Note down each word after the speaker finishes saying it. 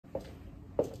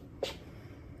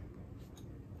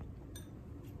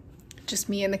just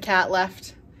me and the cat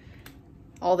left.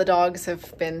 All the dogs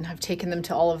have taken them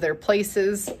to all of their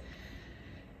places.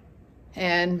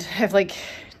 And I have like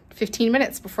 15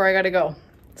 minutes before I gotta go.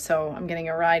 So I'm getting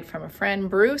a ride from a friend,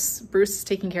 Bruce. Bruce is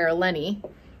taking care of Lenny.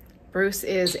 Bruce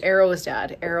is Arrow's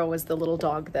dad. Arrow was the little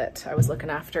dog that I was looking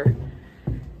after.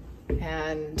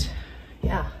 And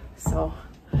yeah, so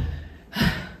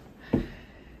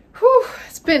whew,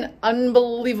 it's been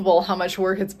unbelievable how much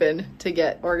work it's been to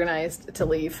get organized to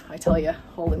leave. I tell you,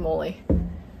 holy moly.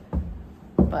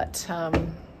 But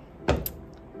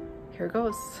here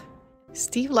goes.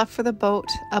 Steve left for the boat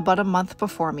about a month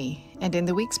before me, and in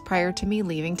the weeks prior to me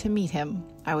leaving to meet him,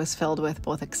 I was filled with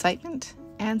both excitement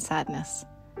and sadness.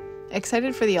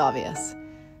 Excited for the obvious.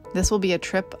 This will be a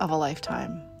trip of a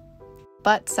lifetime.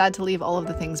 But sad to leave all of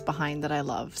the things behind that I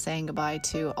love, saying goodbye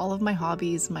to all of my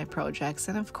hobbies, my projects,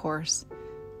 and of course,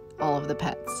 all of the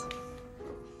pets.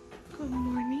 Good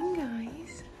morning,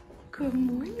 guys. Good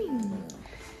morning.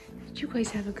 Did you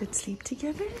guys have a good sleep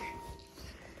together?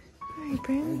 Hi,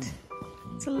 Brent.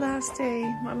 It's the last day.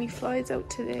 Mommy flies out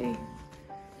today.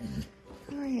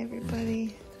 Hi,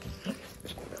 everybody.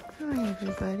 Hi,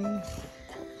 everybody.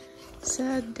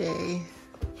 Sad day.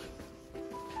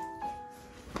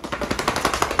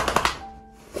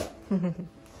 Nightmare.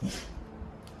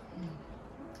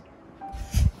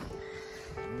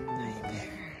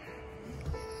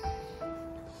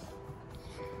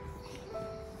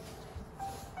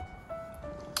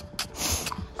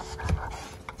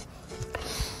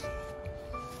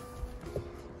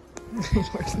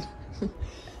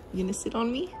 You gonna sit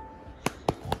on me?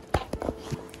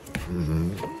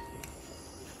 Mm-hmm.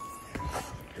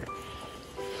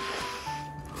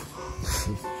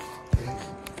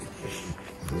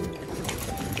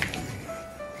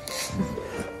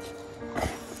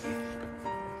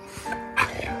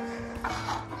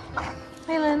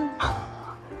 Hi, Lynn. Hi,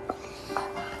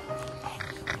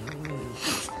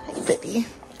 Betty.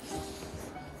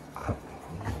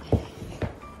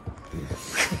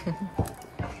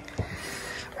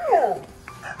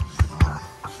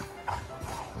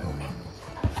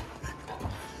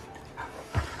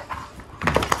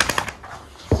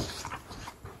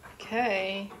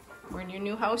 Okay, we're in your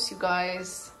new house, you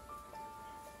guys.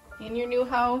 In your new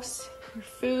house, your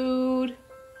food.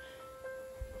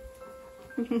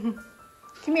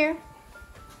 Come here.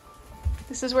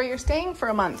 This is where you're staying for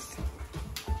a month.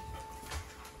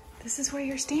 This is where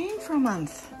you're staying for a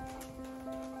month.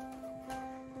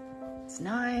 It's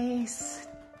nice.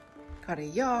 Got a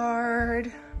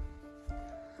yard.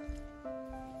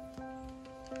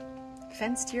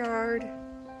 Fenced yard.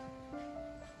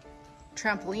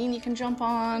 Trampoline you can jump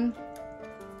on,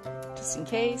 just in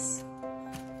case.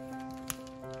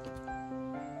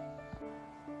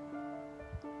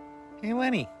 Hey,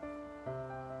 Lenny.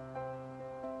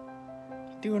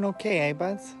 Doing okay, eh,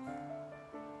 Buzz?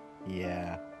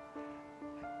 Yeah.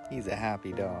 He's a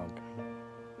happy dog.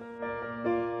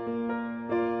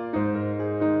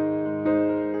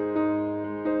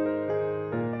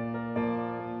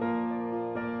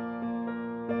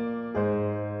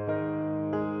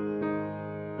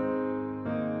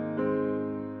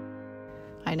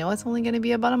 I know it's only going to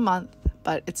be about a month,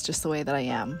 but it's just the way that I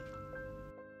am.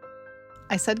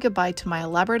 I said goodbye to my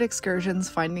elaborate excursions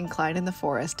finding Clyde in the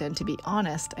forest, and to be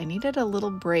honest, I needed a little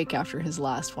break after his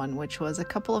last one, which was a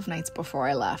couple of nights before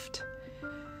I left.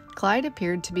 Clyde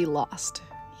appeared to be lost.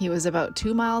 He was about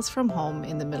 2 miles from home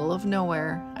in the middle of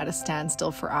nowhere at a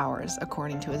standstill for hours,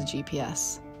 according to his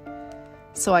GPS.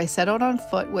 So I set out on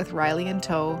foot with Riley in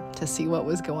tow to see what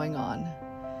was going on.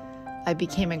 I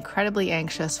became incredibly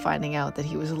anxious finding out that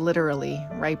he was literally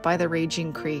right by the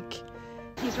raging creek.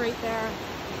 He's right there.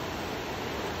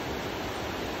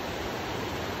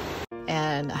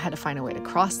 And I had to find a way to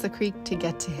cross the creek to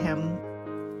get to him.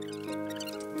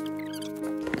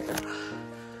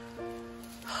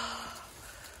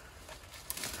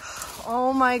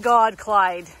 Oh my God,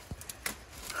 Clyde.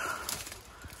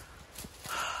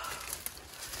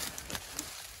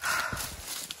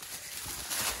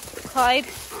 Clyde,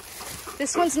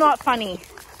 this one's not funny.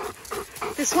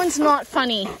 This one's not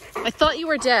funny. I thought you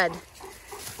were dead.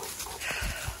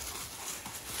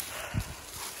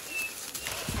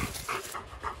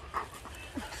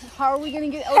 How are we gonna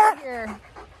get out of here?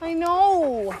 I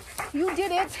know. You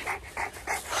did it.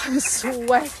 I'm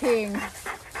sweating.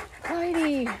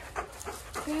 Clydie.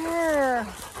 There.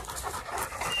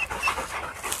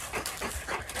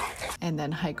 And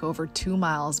then hike over 2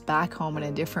 miles back home in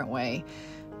a different way,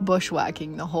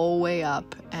 bushwhacking the whole way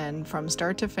up. And from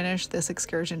start to finish, this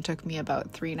excursion took me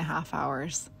about 3.5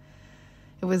 hours.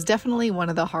 It was definitely one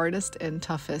of the hardest and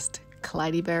toughest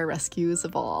Clydie bear rescues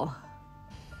of all.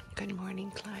 Good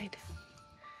morning, Clyde.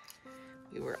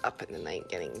 We were up in the night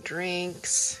getting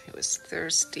drinks. It was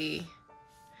thirsty.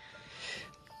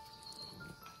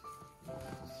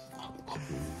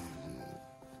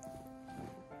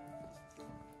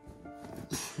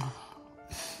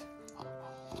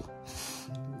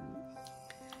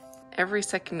 Every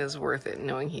second is worth it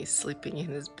knowing he's sleeping in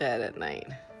his bed at night.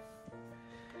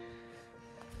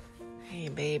 Hey,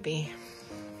 baby.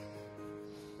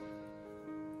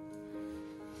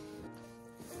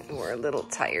 We're a little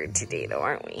tired today, though,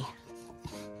 aren't we?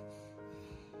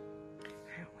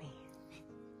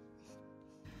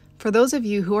 For those of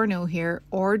you who are new here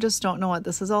or just don't know what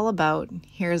this is all about,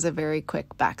 here's a very quick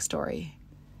backstory.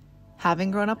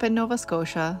 Having grown up in Nova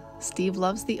Scotia, Steve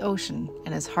loves the ocean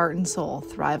and his heart and soul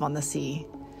thrive on the sea.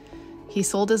 He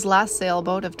sold his last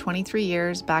sailboat of 23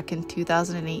 years back in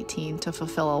 2018 to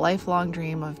fulfill a lifelong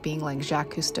dream of being like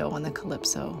Jacques Cousteau in the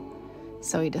Calypso.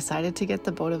 So he decided to get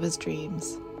the boat of his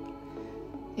dreams.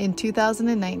 In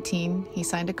 2019, he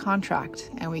signed a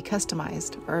contract and we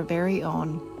customized our very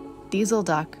own Diesel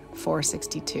Duck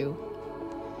 462.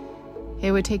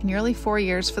 It would take nearly 4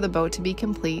 years for the boat to be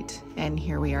complete, and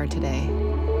here we are today.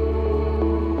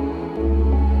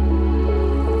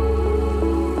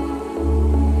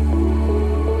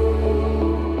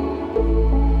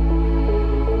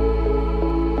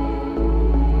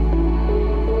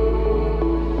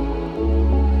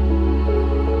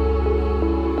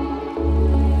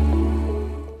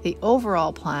 The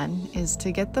overall plan is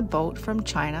to get the boat from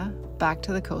China back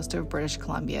to the coast of British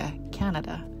Columbia,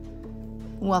 Canada.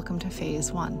 Welcome to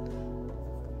Phase 1.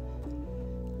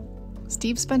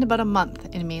 Steve spent about a month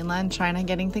in mainland China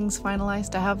getting things finalized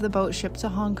to have the boat shipped to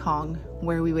Hong Kong,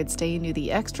 where we would stay and do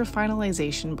the extra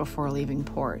finalization before leaving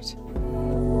port.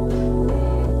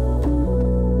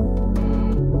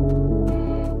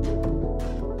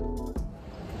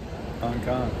 Hong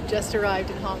Kong. Just arrived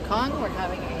in Hong Kong. We're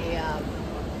having a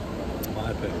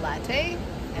latte,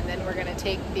 and then we're going to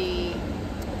take the You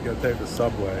gotta take the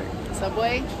subway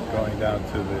subway. going down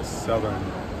to the southern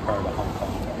part of Hong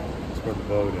Kong. That's where the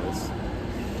boat is.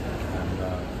 And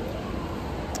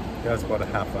yeah, it's about a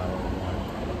half hour long.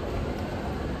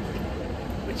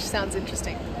 Which sounds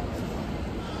interesting.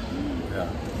 Yeah.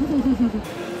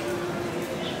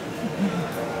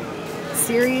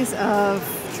 Series of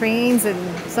trains and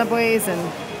subways,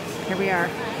 and here we are.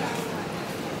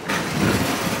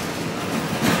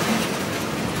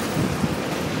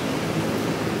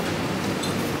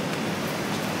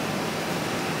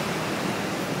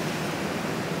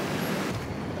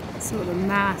 So the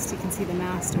mast, you can see the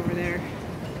mast over there.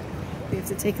 We have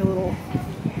to take a little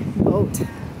boat.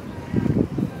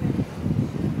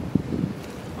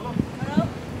 Hello?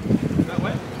 That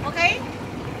way? Okay.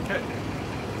 Okay.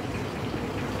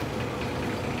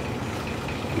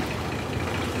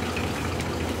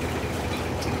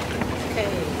 Okay.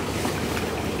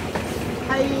 係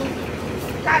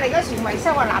隔離嗰船維修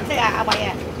啊，藍色啊，阿偉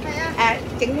啊，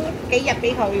整幾日俾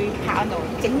佢跑度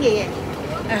整嘢。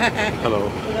Hello.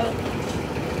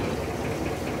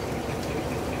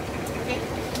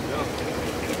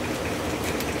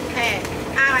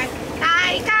大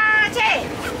家車。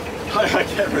Hi, I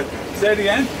can't remember. Say it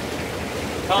again.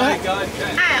 Hi, God,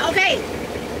 Chen. OK，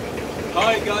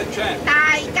 Hi, God, Chen.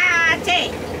 大家車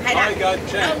係啦 Hi, God,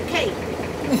 Chen. OK，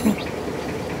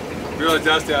 Realize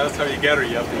that's how you get her.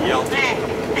 You have to yell. Oh.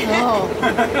 大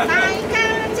家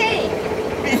車。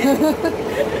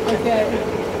Okay.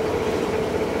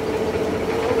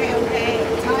 OK，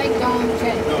 Tai Gong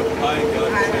Chen. No, hi,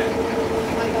 God, Chen.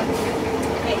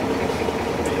 OK。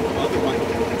 Other one.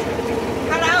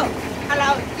 Hello，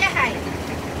一係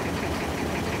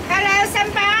Hello 新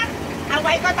巴，阿偉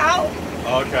嗰度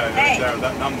Okay, Hey. there,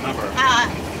 that number. 啊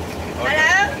Okay. Hello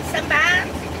新巴，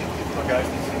 Okay.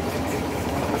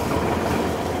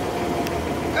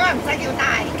 咁啊唔使叫大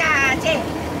家姐。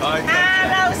 Hi, God,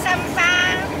 Hello 新巴，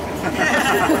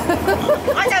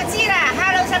我就知啦。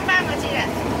Hello 新巴，我知啦。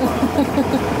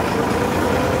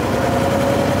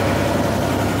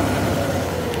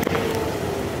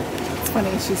It's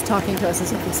funny, she's talking to us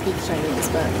as if we speak Chinese,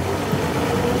 but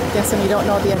guessing we don't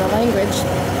know the other language.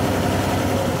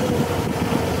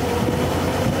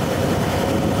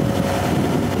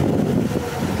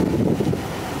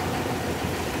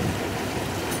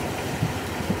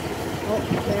 Oh,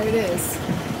 there it is.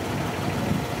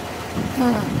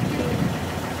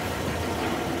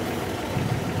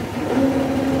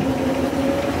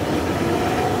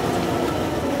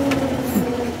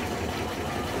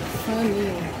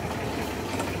 Funny.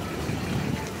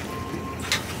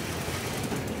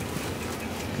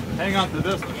 Hang on to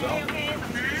this, Michelle. OK，媽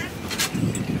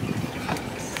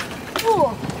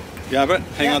媽。Yeah, but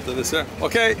hang on to this there.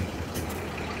 Okay.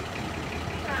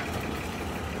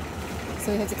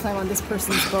 So we had to climb on this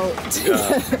person's boat to,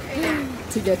 Yeah.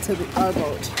 to get to our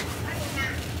boat.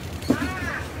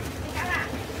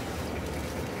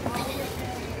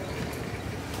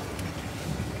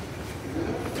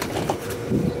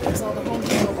 There's all the home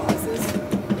Depot boxes.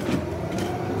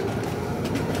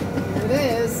 Here it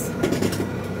is.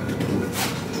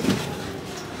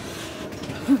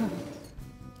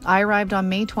 I arrived on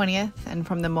May 20th, and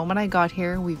from the moment I got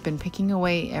here, we've been picking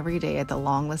away every day at the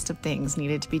long list of things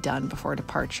needed to be done before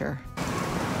departure.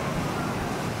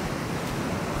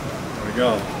 There we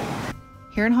go.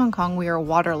 Here in Hong Kong, we are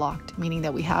waterlocked, meaning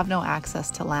that we have no access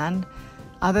to land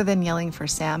other than yelling for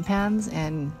sampans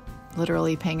and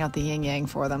literally paying out the yin-yang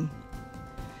for them.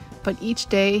 But each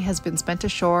day has been spent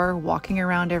ashore, walking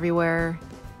around everywhere,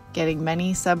 getting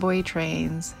many subway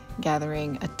trains,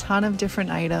 gathering a ton of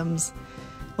different items,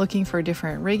 looking for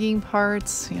different rigging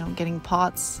parts, getting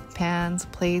pots, pans,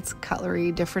 plates,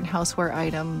 cutlery, different houseware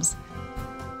items.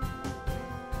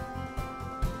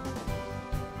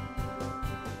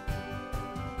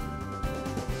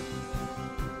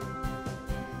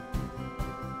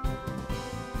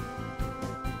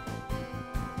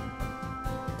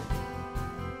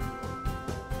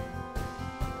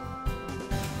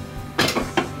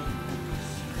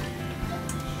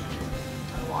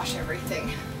 Wash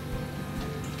everything.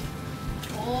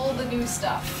 All the new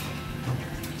stuff.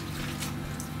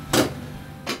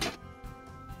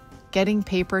 Getting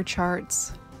paper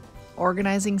charts,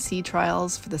 organizing sea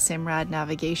trials for the Simrad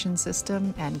navigation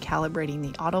system, and calibrating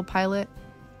the autopilot.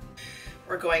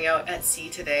 We're going out at sea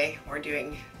today. We're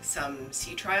doing some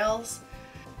sea trials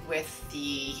with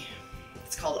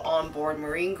it's called Onboard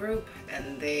Marine Group,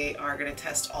 and they are going to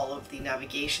test all of the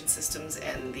navigation systems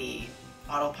and the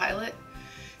autopilot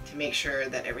to make sure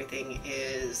that everything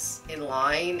is in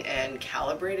line and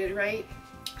calibrated right.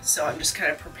 So I'm just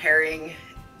kind of preparing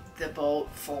the boat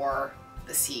for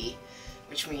the sea,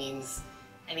 which means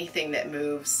anything that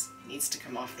moves needs to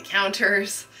come off the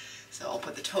counters. So I'll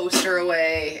put the toaster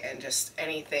away and just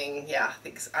anything,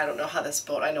 things, I don't know how this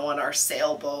boat, I know on our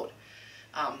sailboat,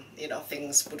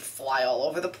 things would fly all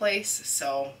over the place.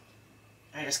 So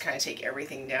I just kind of take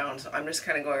everything down. So I'm just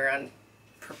kind of going around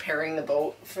preparing the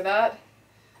boat for that.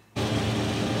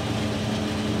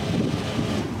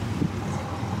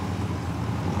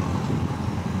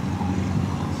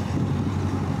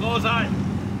 Bullseye.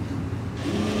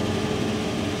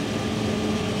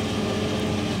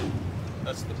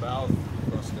 That's the bow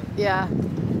thruster. Yeah,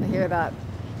 I hear that.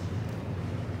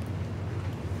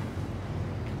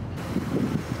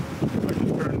 I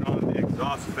just turned on the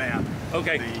exhaust fan.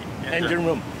 Okay, The engine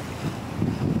room.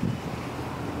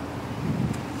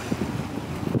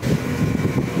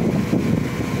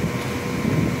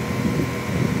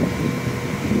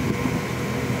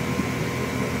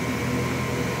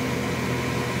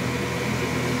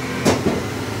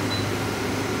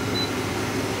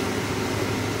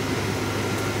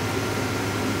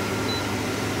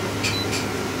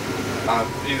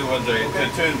 Either one's right. Okay.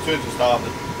 Turn to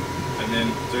starboard, and then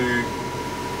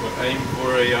aim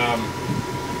for a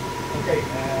Okay,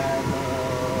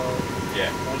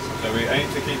 yeah. So we aim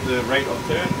to keep the rate of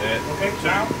turn at Okay,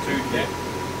 now? 2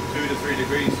 to 3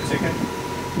 degrees a second.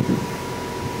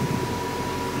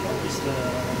 what is the...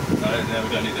 No, we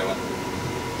don't need that one.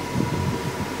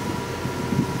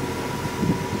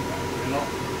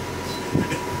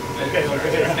 Okay,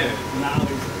 okay. Now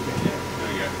it's okay.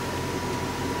 There we go.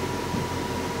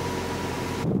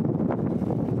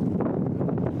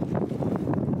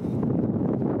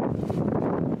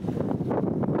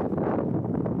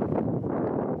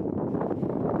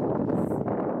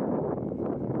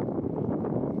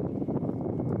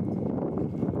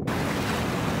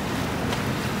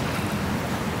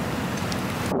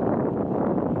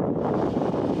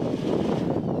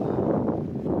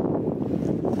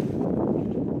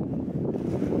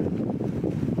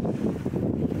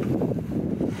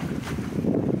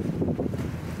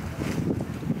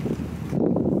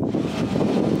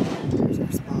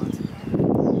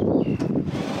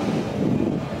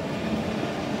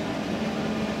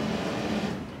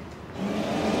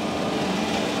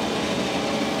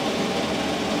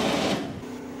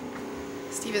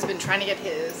 Steve has been trying to get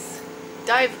his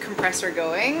dive compressor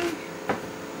going.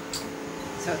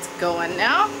 So it's going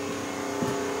now.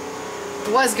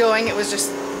 It was going, it was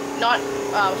just not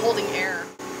holding air.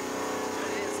 But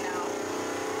it is now.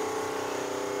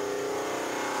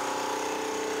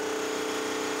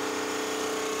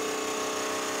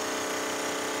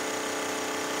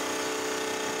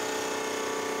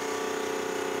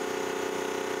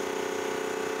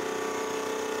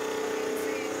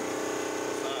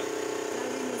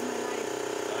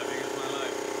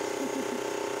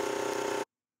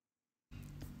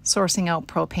 sourcing out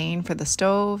propane for the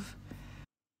stove,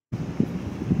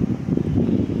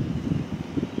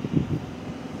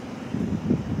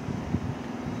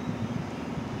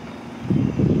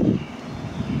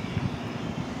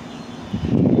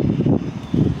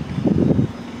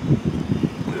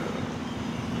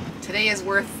 today is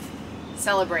worth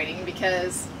celebrating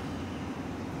because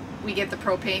we get the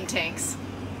propane tanks.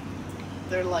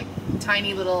 They're like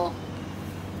tiny little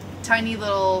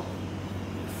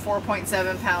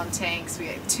 4.7 pound tanks. We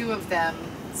get 2 of them,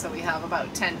 so we have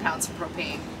about 10 pounds of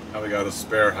propane. Now we got a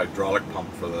spare hydraulic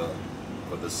pump for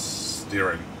the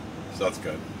steering, so that's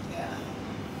good. Yeah,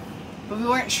 but we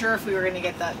weren't sure if we were going to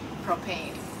get that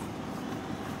propane,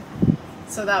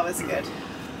 so that was good.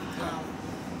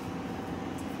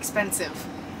 Expensive,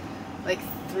 like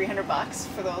 $300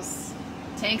 for those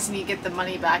tanks, and you get the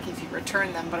money back if you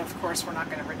return them, but of course we're not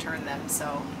going to return them,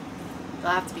 so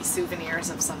they'll have to be souvenirs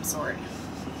of some sort.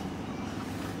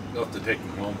 You'll have to take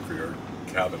them home for your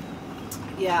cabin.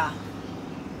 Yeah.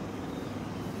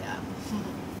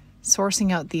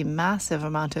 Sourcing out the massive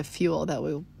amount of fuel that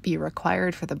will be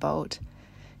required for the boat,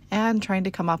 and trying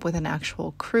to come up with an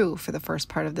actual crew for the first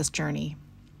part of this journey.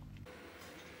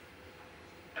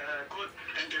 Good,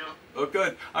 thank you. Oh,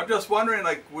 good. I'm just wondering,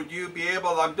 like, would you be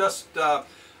able,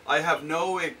 I have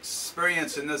no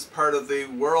experience in this part of the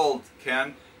world,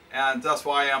 Ken, and that's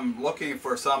why I'm looking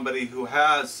for somebody who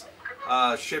has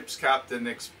ship's captain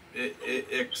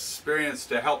experience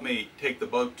to help me take the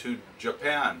boat to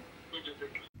Japan.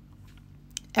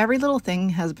 Every little thing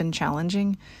has been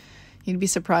challenging. You'd be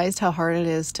surprised how hard it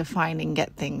is to find and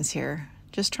get things here.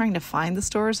 Just trying to find the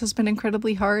stores has been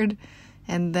incredibly hard.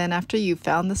 And then after you've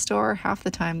found the store, half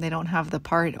the time they don't have the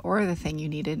part or the thing you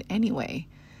needed anyway.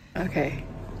 Okay,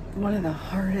 one of the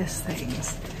hardest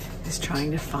things is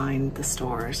trying to find the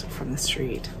stores from the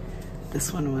street.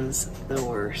 This one was the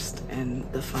worst and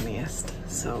the funniest.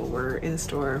 So we're in the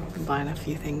store buying a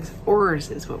few things.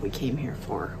 Oars is what we came here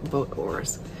for, boat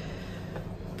oars.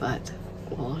 But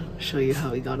we'll show you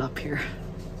how we got up here.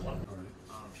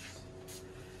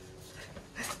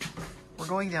 We're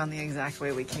going down the exact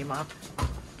way we came up,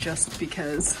 just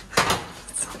because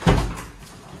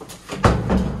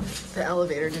the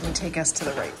elevator didn't take us to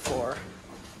the right floor.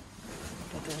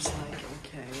 But there's like,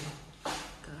 okay, what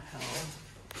the hell?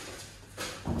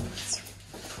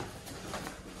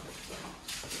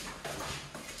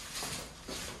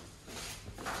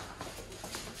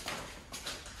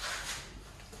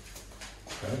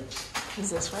 Okay. Is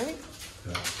this right?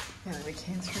 Yeah. Yeah, we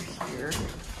came through here.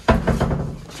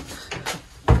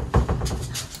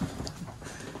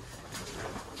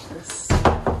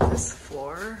 This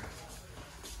floor.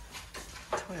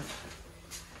 Toilet.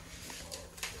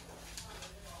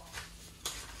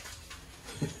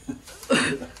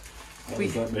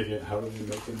 How do they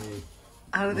make any?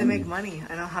 How do they make money?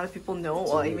 I know. How do people know?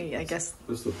 Well, I mean, I guess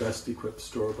It's the best equipped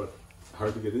store, but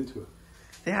hard to get into it.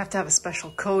 they have to have a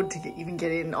special code to even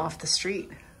get in off the street.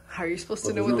 How are you supposed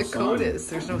to But know there's what the no code sign. is?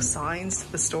 There's no signs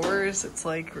to the stores. It's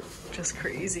like just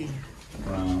crazy.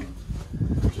 Even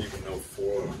no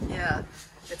 4. Yeah,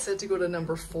 it said to go to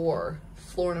number 4,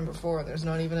 floor number 4. There's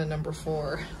not even a number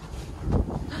 4.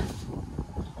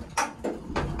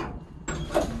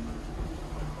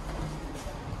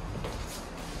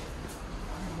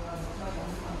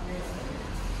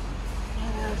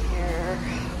 Get out here.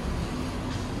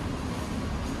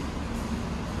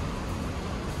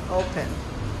 Open.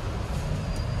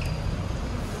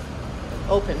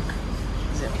 Open.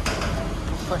 Zip.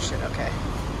 Push it, okay.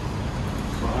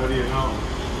 Well, how do you know?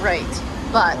 Right,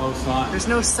 but No sign. there's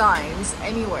no signs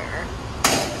anywhere.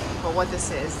 But what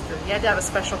this is, you had to have a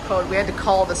special code. We had to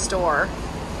call the store.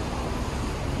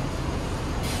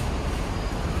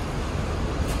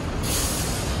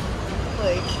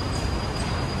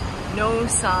 Like, no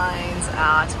signs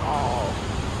at all.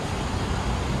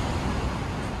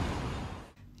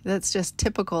 That's just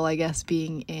typical, I guess,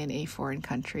 being in a foreign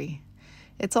country.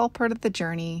 It's all part of the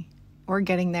journey. We're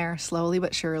getting there slowly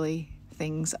but surely.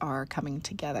 Things are coming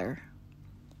together.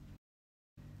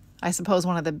 I suppose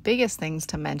one of the biggest things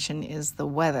to mention is the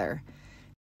weather.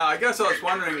 I guess I was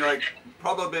wondering, like,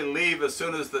 probably leave as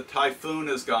soon as the typhoon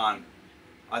is gone.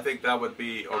 I think that would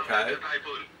be okay.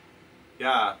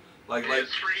 Yeah, like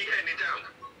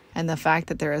And the fact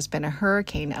that there has been a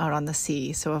hurricane out on the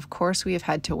sea, so of course we have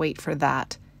had to wait for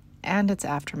that and its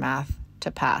aftermath to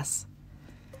pass.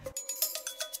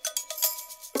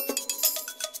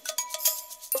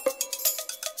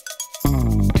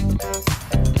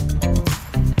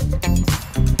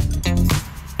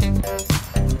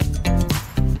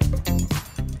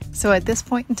 So at this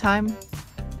point in time,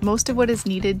 most of what is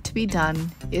needed to be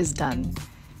done is done.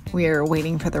 We are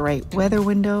waiting for the right weather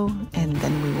window, and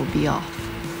then we will be off.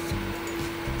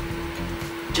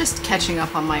 Just catching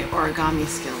up on my origami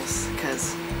skills,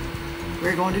 because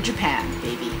we're going to Japan,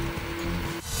 baby.